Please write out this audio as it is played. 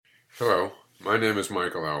Hello, my name is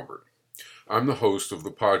Michael Albert. I'm the host of the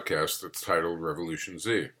podcast that's titled Revolution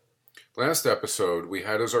Z. Last episode, we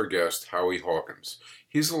had as our guest Howie Hawkins.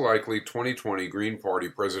 He's the likely 2020 Green Party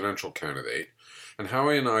presidential candidate, and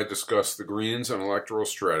Howie and I discussed the Greens and electoral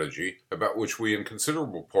strategy about which we in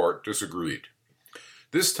considerable part disagreed.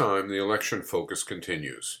 This time, the election focus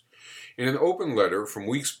continues. In an open letter from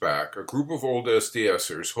weeks back, a group of old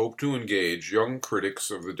SDSers hoped to engage young critics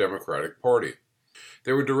of the Democratic Party.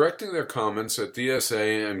 They were directing their comments at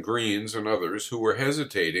DSA and Greens and others who were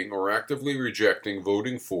hesitating or actively rejecting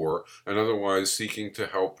voting for and otherwise seeking to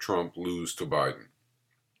help Trump lose to Biden.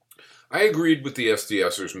 I agreed with the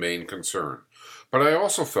SDSers' main concern, but I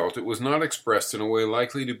also felt it was not expressed in a way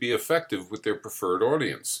likely to be effective with their preferred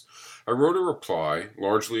audience. I wrote a reply,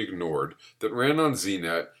 largely ignored, that ran on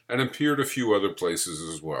ZNet and appeared a few other places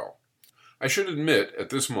as well. I should admit, at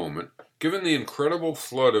this moment, given the incredible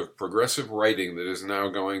flood of progressive writing that is now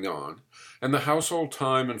going on, and the household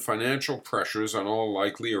time and financial pressures on all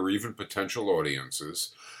likely or even potential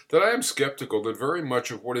audiences, that I am skeptical that very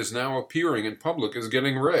much of what is now appearing in public is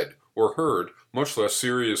getting read or heard, much less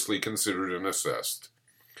seriously considered and assessed.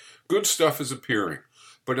 Good stuff is appearing,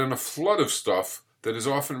 but in a flood of stuff that is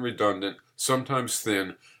often redundant, sometimes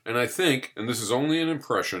thin, and I think, and this is only an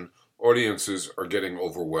impression, audiences are getting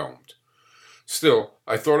overwhelmed. Still,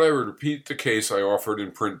 I thought I would repeat the case I offered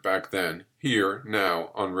in print back then, here,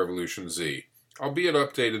 now, on Revolution Z, albeit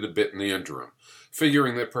updated a bit in the interim,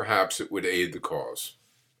 figuring that perhaps it would aid the cause.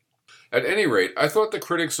 At any rate, I thought the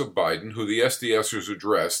critics of Biden, who the SDSers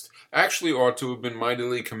addressed, actually ought to have been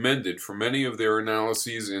mightily commended for many of their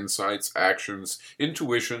analyses, insights, actions,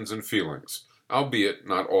 intuitions, and feelings, albeit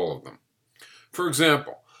not all of them. For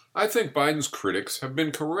example, I think Biden's critics have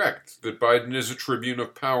been correct that Biden is a tribune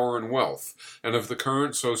of power and wealth and of the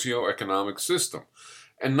current socio-economic system,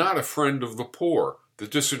 and not a friend of the poor, the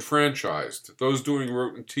disenfranchised, those doing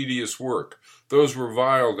rote and tedious work, those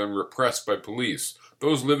reviled and repressed by police,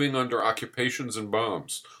 those living under occupations and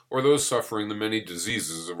bombs, or those suffering the many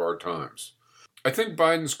diseases of our times. I think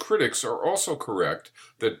Biden's critics are also correct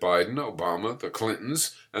that Biden, Obama, the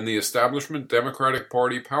Clintons, and the establishment Democratic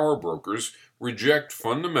Party power brokers reject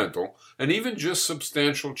fundamental and even just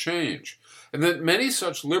substantial change, and that many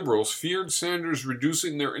such liberals feared Sanders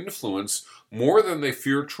reducing their influence more than they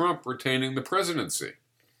feared Trump retaining the presidency.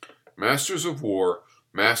 Masters of war,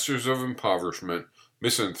 masters of impoverishment,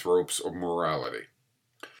 misanthropes of morality.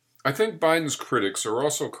 I think Biden's critics are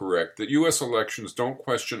also correct that U.S. elections don't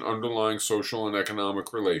question underlying social and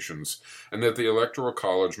economic relations, and that the Electoral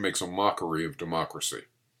College makes a mockery of democracy.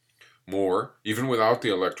 More, even without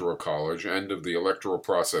the Electoral College and of the electoral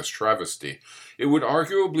process travesty, it would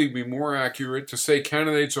arguably be more accurate to say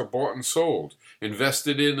candidates are bought and sold,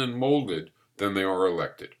 invested in and molded, than they are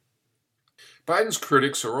elected. Biden's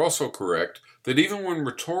critics are also correct that even when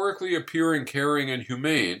rhetorically appearing caring and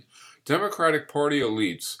humane, Democratic Party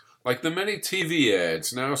elites, like the many TV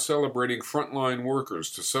ads now celebrating frontline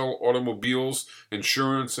workers to sell automobiles,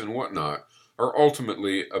 insurance, and whatnot, are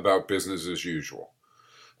ultimately about business as usual.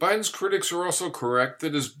 Biden's critics are also correct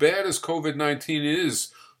that as bad as COVID-19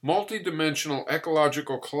 is, multidimensional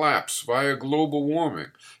ecological collapse via global warming,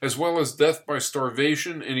 as well as death by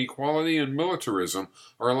starvation, inequality, and militarism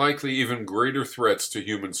are likely even greater threats to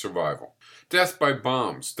human survival. Death by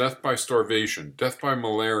bombs, death by starvation, death by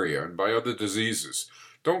malaria, and by other diseases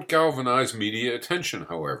don't galvanize media attention,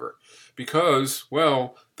 however, because,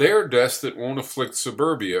 well, they are deaths that won't afflict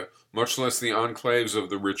suburbia, much less the enclaves of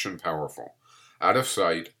the rich and powerful. Out of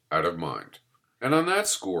sight, out of mind. And on that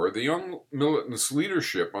score, the young militants'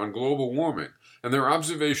 leadership on global warming and their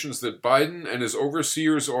observations that Biden and his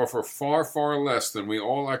overseers offer far, far less than we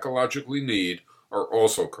all ecologically need are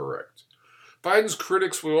also correct. Biden's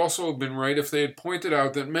critics would also have been right if they had pointed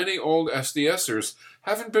out that many old SDSers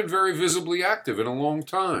haven't been very visibly active in a long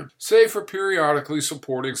time, save for periodically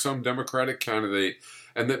supporting some Democratic candidate,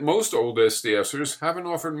 and that most old SDSers haven't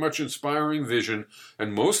offered much inspiring vision,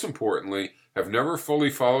 and most importantly, have never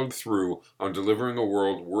fully followed through on delivering a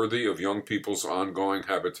world worthy of young people's ongoing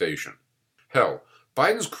habitation. Hell,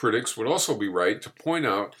 Biden's critics would also be right to point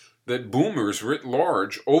out that boomers writ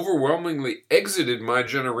large overwhelmingly exited my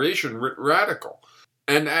generation writ radical,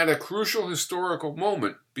 and at a crucial historical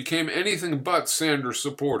moment became anything but Sanders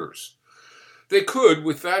supporters. They could,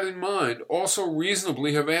 with that in mind, also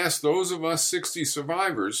reasonably have asked those of us 60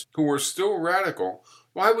 survivors who were still radical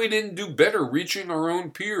why we didn't do better reaching our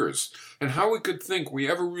own peers, and how we could think we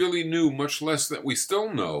ever really knew, much less that we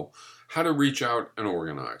still know, how to reach out and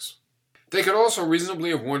organize. They could also reasonably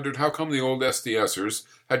have wondered how come the old SDSers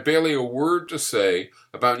had barely a word to say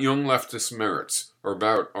about young leftist merits, or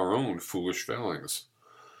about our own foolish failings.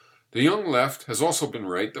 The young left has also been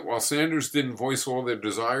right that while Sanders didn't voice all their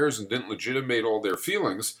desires and didn't legitimate all their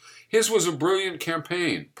feelings, his was a brilliant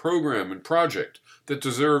campaign, program, and project that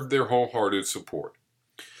deserved their wholehearted support.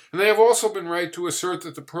 And they have also been right to assert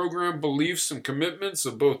that the program, beliefs, and commitments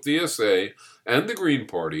of both DSA and the Green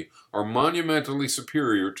Party are monumentally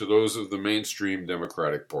superior to those of the mainstream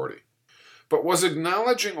Democratic Party. But was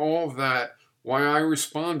acknowledging all of that why I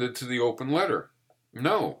responded to the open letter?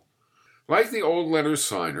 No. Like the old letter's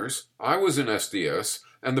signers, I was in SDS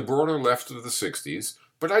and the broader left of the 60s,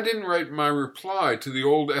 but I didn't write my reply to the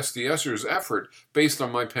old SDSers' effort based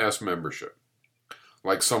on my past membership.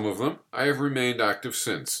 Like some of them, I have remained active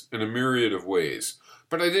since, in a myriad of ways,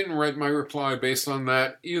 but I didn't write my reply based on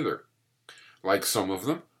that either. Like some of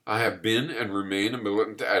them, I have been and remain a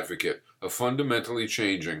militant advocate of fundamentally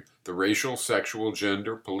changing the racial, sexual,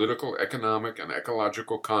 gender, political, economic, and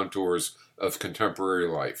ecological contours of contemporary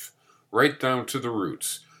life, right down to the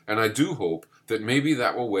roots, and I do hope that maybe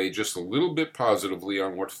that will weigh just a little bit positively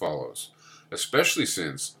on what follows, especially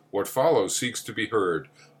since what follows seeks to be heard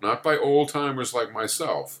not by old-timers like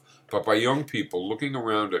myself, but by young people looking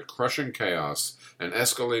around at crushing chaos and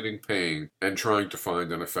escalating pain and trying to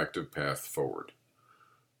find an effective path forward.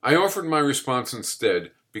 I offered my response instead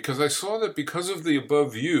because I saw that because of the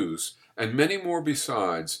above views, and many more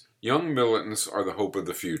besides, young militants are the hope of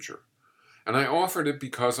the future. And I offered it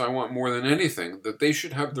because I want more than anything that they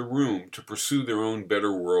should have the room to pursue their own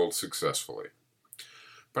better world successfully.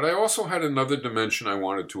 But I also had another dimension I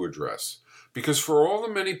wanted to address, because for all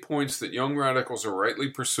the many points that young radicals are rightly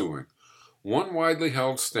pursuing, one widely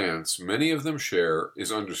held stance many of them share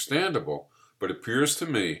is understandable, but appears to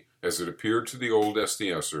me, as it appeared to the old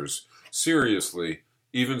SDSers, seriously,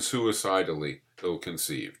 even suicidally,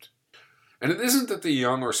 ill-conceived. And it isn't that the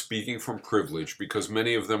young are speaking from privilege because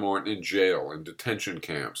many of them aren't in jail and detention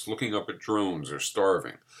camps, looking up at drones or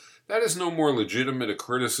starving. That is no more legitimate a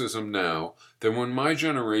criticism now than when my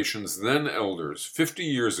generation's then elders, 50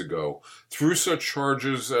 years ago, threw such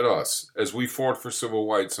charges at us as we fought for civil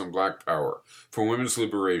rights and black power, for women's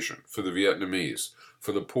liberation, for the Vietnamese,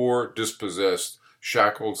 for the poor, dispossessed,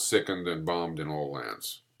 shackled, sickened, and bombed in all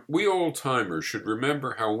lands. We old-timers should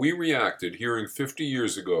remember how we reacted hearing 50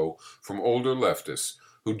 years ago from older leftists,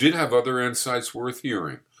 who did have other insights worth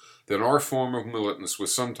hearing, that our form of militance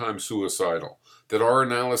was sometimes suicidal, that our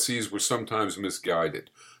analyses were sometimes misguided,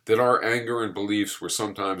 that our anger and beliefs were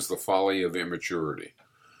sometimes the folly of immaturity.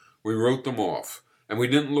 We wrote them off, and we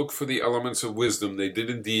didn't look for the elements of wisdom they did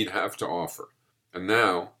indeed have to offer. And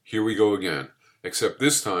now, here we go again, except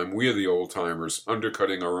this time we are the old-timers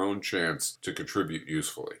undercutting our own chance to contribute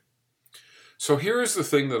usefully. So here is the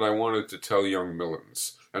thing that I wanted to tell young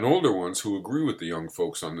militants, and older ones who agree with the young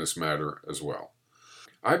folks on this matter as well.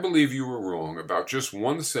 I believe you were wrong about just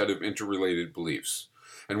one set of interrelated beliefs,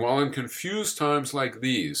 and while in confused times like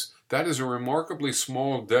these, that is a remarkably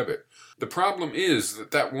small debit, the problem is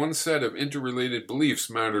that that one set of interrelated beliefs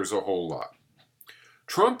matters a whole lot.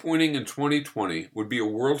 Trump winning in 2020 would be a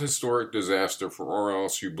world historic disaster for all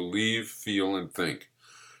else you believe, feel, and think.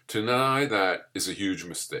 To deny that is a huge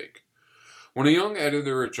mistake. When a young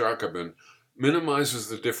editor at Jacobin minimizes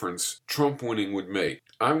the difference Trump winning would make,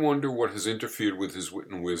 I wonder what has interfered with his wit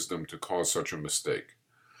and wisdom to cause such a mistake.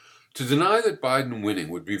 To deny that Biden winning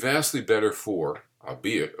would be vastly better for,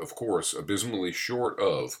 albeit, of course, abysmally short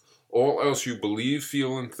of, all else you believe,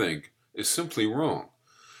 feel, and think, is simply wrong.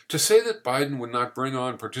 To say that Biden would not bring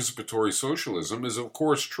on participatory socialism is of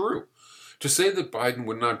course true. To say that Biden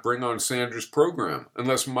would not bring on Sanders' program,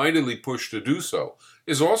 unless mightily pushed to do so,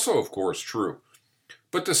 is also of course true.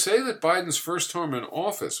 But to say that Biden's first term in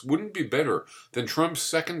office wouldn't be better than Trump's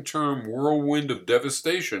second-term whirlwind of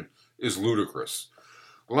devastation is ludicrous.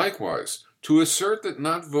 Likewise, to assert that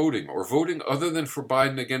not voting or voting other than for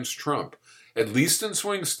Biden against Trump, at least in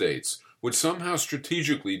swing states, would somehow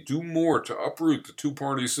strategically do more to uproot the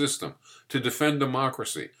two-party system, to defend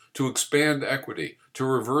democracy, to expand equity, to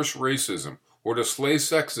reverse racism, or to slay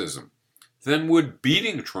sexism, than would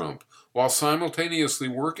beating Trump while simultaneously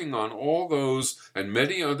working on all those and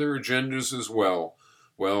many other agendas as well,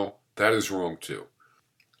 that is wrong too.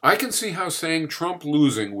 I can see how saying Trump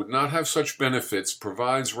losing would not have such benefits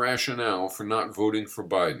provides rationale for not voting for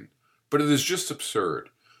Biden, but it is just absurd.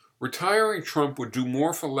 Retiring Trump would do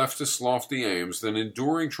more for leftist lofty aims than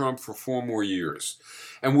enduring Trump for 4 more years,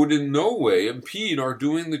 and would in no way impede our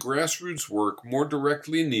doing the grassroots work more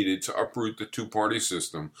directly needed to uproot the two-party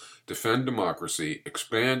system, defend democracy,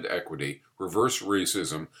 expand equity, reverse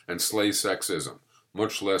racism, and slay sexism,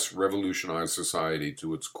 much less revolutionize society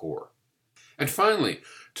to its core. And finally,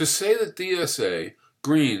 to say that DSA,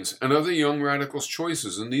 Greens, and other young radicals'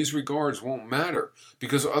 choices in these regards won't matter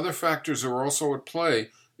because other factors are also at play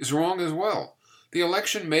is wrong as well. The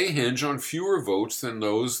election may hinge on fewer votes than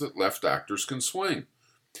those that left actors can swing.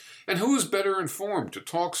 And who is better informed to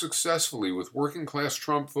talk successfully with working-class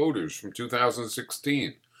Trump voters from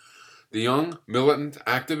 2016? The young, militant,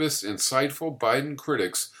 activist, insightful Biden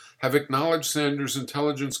critics have acknowledged Sanders'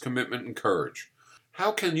 intelligence, commitment, and courage.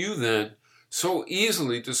 How can you then so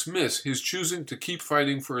easily dismiss his choosing to keep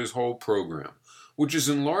fighting for his whole program, which is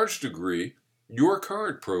in large degree your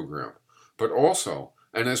current program, but also,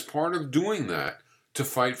 and as part of doing that, to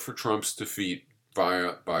fight for Trump's defeat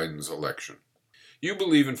via Biden's election? You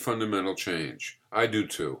believe in fundamental change. I do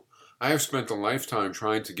too. I have spent a lifetime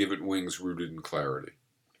trying to give it wings rooted in clarity.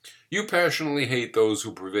 You passionately hate those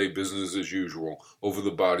who purvey business as usual over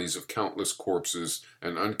the bodies of countless corpses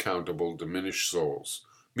and uncountable diminished souls.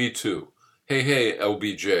 Me too. Hey,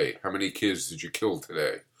 LBJ, how many kids did you kill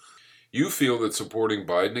today? You feel that supporting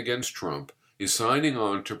Biden against Trump is signing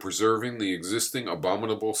on to preserving the existing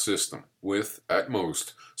abominable system with, at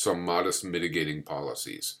most, some modest mitigating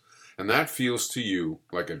policies. And that feels to you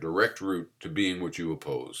like a direct route to being what you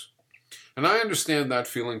oppose. And I understand that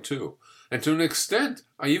feeling too. And to an extent,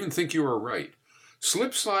 I even think you are right.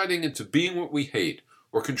 Slip-sliding into being what we hate,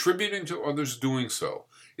 or contributing to others doing so,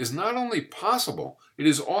 is not only possible, it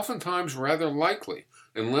is oftentimes rather likely,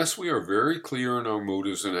 unless we are very clear in our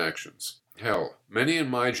motives and actions. Hell, many in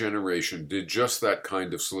my generation did just that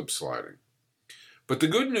kind of slip-sliding. But the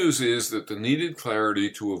good news is that the needed clarity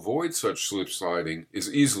to avoid such slip-sliding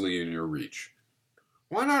is easily in your reach.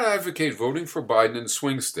 Why not advocate voting for Biden in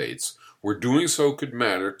swing states, where doing so could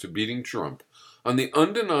matter to beating Trump, on the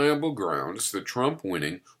undeniable grounds that Trump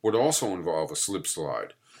winning would also involve a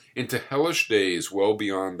slip-slide into hellish days well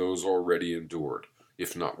beyond those already endured,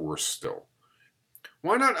 if not worse still?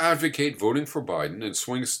 Why not advocate voting for Biden in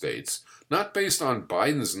swing states, not based on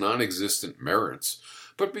Biden's non-existent merits,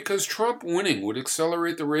 but because Trump winning would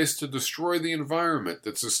accelerate the race to destroy the environment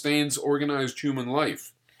that sustains organized human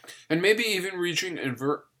life, and maybe even reaching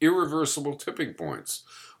irreversible tipping points,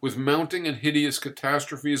 with mounting and hideous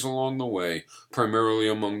catastrophes along the way, primarily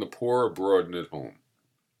among the poor abroad and at home?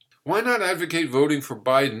 Why not advocate voting for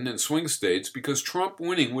Biden in swing states because Trump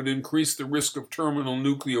winning would increase the risk of terminal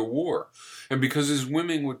nuclear war, and because his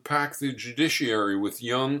winning would pack the judiciary with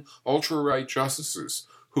young, ultra-right justices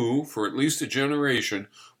who, for at least a generation,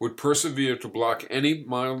 would persevere to block any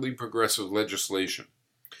mildly progressive legislation?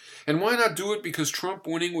 And why not do it because Trump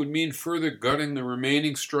winning would mean further gutting the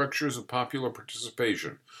remaining structures of popular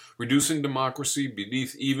participation, reducing democracy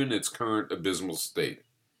beneath even its current abysmal state?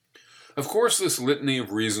 Of course, this litany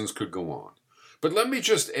of reasons could go on, but let me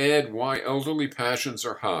just add why elderly passions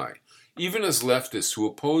are high, even as leftists who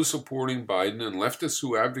oppose supporting Biden and leftists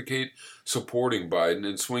who advocate supporting Biden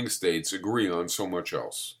in swing states agree on so much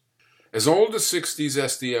else. As old as 60s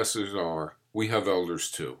SDSers are, we have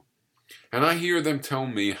elders too. And I hear them tell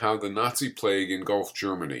me how the Nazi plague engulfed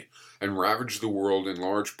Germany and ravaged the world in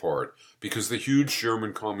large part because the huge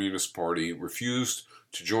German Communist Party refused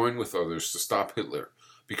to join with others to stop Hitler,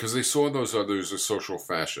 because they saw those others as social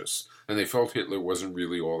fascists, and they felt Hitler wasn't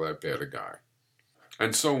really all that bad a guy.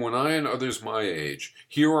 And so when I and others my age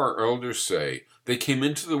hear our elders say they came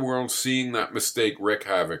into the world seeing that mistake wreak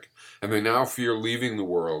havoc, and they now fear leaving the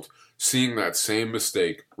world seeing that same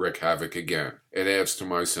mistake wreak havoc again, it adds to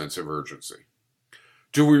my sense of urgency.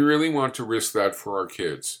 Do we really want to risk that for our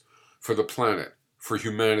kids, for the planet, for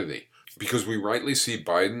humanity, because we rightly see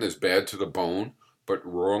Biden as bad to the bone, but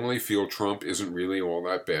wrongly feel Trump isn't really all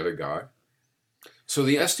that bad a guy? So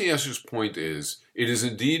the SDS's point is, it is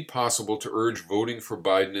indeed possible to urge voting for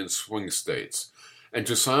Biden in swing states, and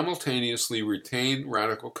to simultaneously retain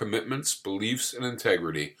radical commitments, beliefs, and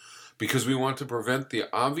integrity, because we want to prevent the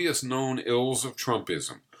obvious known ills of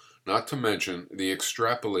Trumpism, not to mention the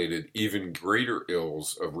extrapolated, even greater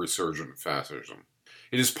ills of resurgent fascism.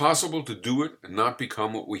 It is possible to do it and not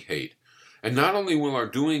become what we hate. And not only will our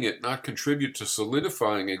doing it not contribute to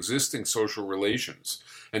solidifying existing social relations,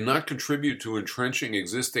 and not contribute to entrenching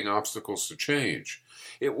existing obstacles to change,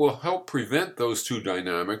 it will help prevent those two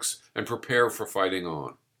dynamics and prepare for fighting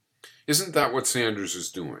on. Isn't that what Sanders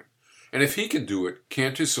is doing? And if he can do it,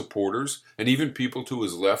 can't his supporters, and even people to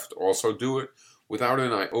his left, also do it, without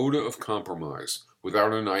an iota of compromise,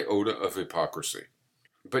 without an iota of hypocrisy?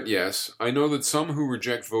 But yes, I know that some who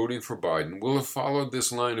reject voting for Biden will have followed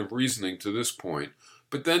this line of reasoning to this point,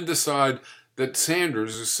 but then decide that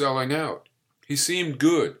Sanders is selling out. He seemed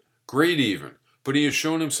good, great even, but he has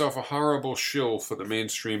shown himself a horrible shill for the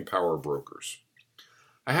mainstream power brokers.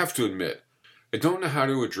 I have to admit, I don't know how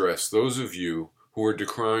to address those of you who are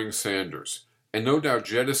decrying Sanders, and no doubt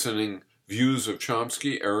jettisoning views of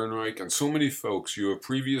Chomsky, Ehrenreich, and so many folks you have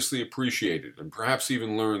previously appreciated and perhaps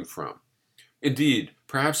even learned from. Indeed,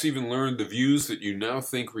 perhaps even learned the views that you now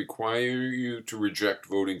think require you to reject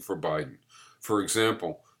voting for Biden. For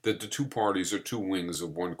example, that the two parties are two wings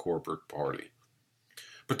of one corporate party.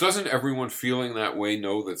 But doesn't everyone feeling that way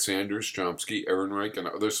know that Sanders, Chomsky, Ehrenreich, and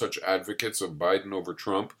other such advocates of Biden over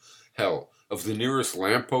Trump, hell, of the nearest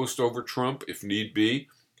lamppost over Trump, if need be,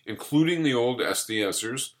 including the old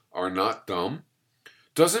SDSers, are not dumb?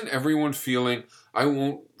 Doesn't everyone feeling, I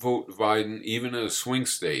won't vote Biden even in a swing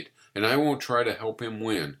state, and I won't try to help him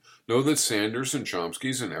win, know that Sanders and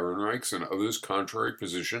Chomsky's and Ehrenreich's and others' contrary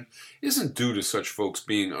position isn't due to such folks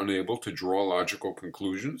being unable to draw logical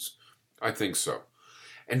conclusions? I think so.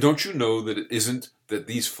 And don't you know that it isn't that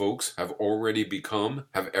these folks have already become,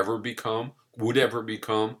 have ever become, would ever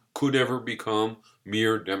become, could ever become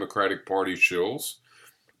mere Democratic Party shills?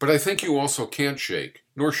 But I think you also can't shake,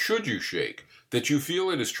 nor should you shake, that you feel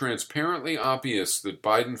it is transparently obvious that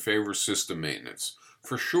Biden favors system maintenance.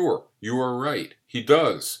 For sure, you are right. He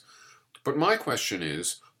does. But my question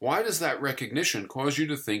is, why does that recognition cause you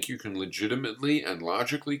to think you can legitimately and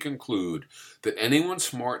logically conclude that anyone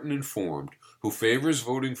smart and informed who favors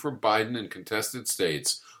voting for Biden in contested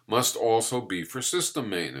states must also be for system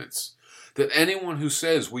maintenance? That anyone who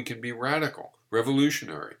says we can be radical,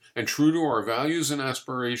 revolutionary, and true to our values and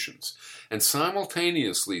aspirations, and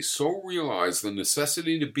simultaneously so realize the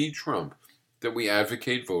necessity to beat Trump that we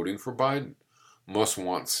advocate voting for Biden, must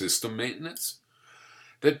want system maintenance?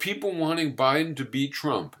 That people wanting Biden to beat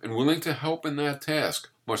Trump and willing to help in that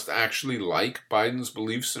task must actually like Biden's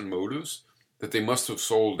beliefs and motives? That they must have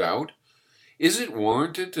sold out? Is it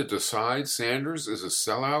warranted to decide Sanders is a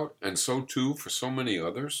sellout and so too for so many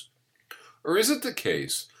others? Or is it the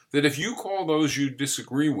case that if you call those you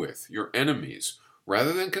disagree with your enemies,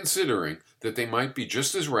 rather than considering that they might be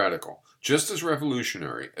just as radical, just as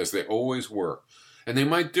revolutionary as they always were, and they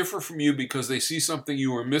might differ from you because they see something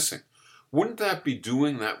you are missing, wouldn't that be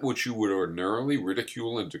doing that which you would ordinarily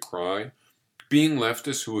ridicule and decry? Being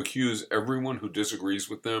leftists who accuse everyone who disagrees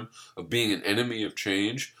with them of being an enemy of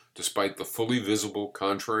change, despite the fully visible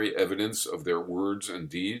contrary evidence of their words and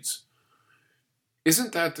deeds?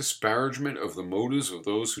 Isn't that disparagement of the motives of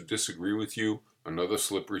those who disagree with you another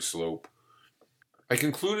slippery slope? I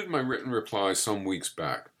concluded my written reply some weeks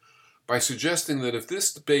back by suggesting that if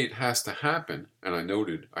this debate has to happen, and I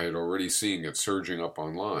noted I had already seen it surging up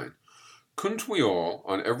online, couldn't we all,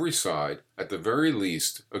 on every side, at the very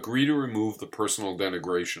least, agree to remove the personal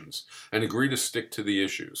denigrations and agree to stick to the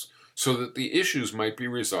issues, so that the issues might be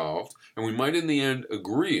resolved and we might in the end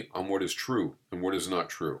agree on what is true and what is not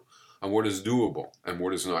true, on what is doable and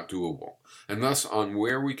what is not doable, and thus on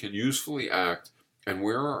where we can usefully act and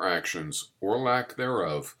where our actions, or lack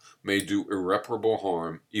thereof, may do irreparable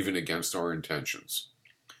harm even against our intentions.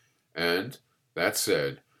 And, that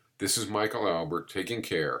said, this is Michael Albert taking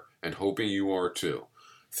care and hoping you are too,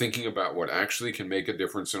 thinking about what actually can make a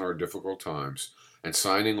difference in our difficult times, and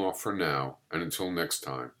signing off for now and until next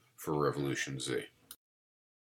time for Revolution Z.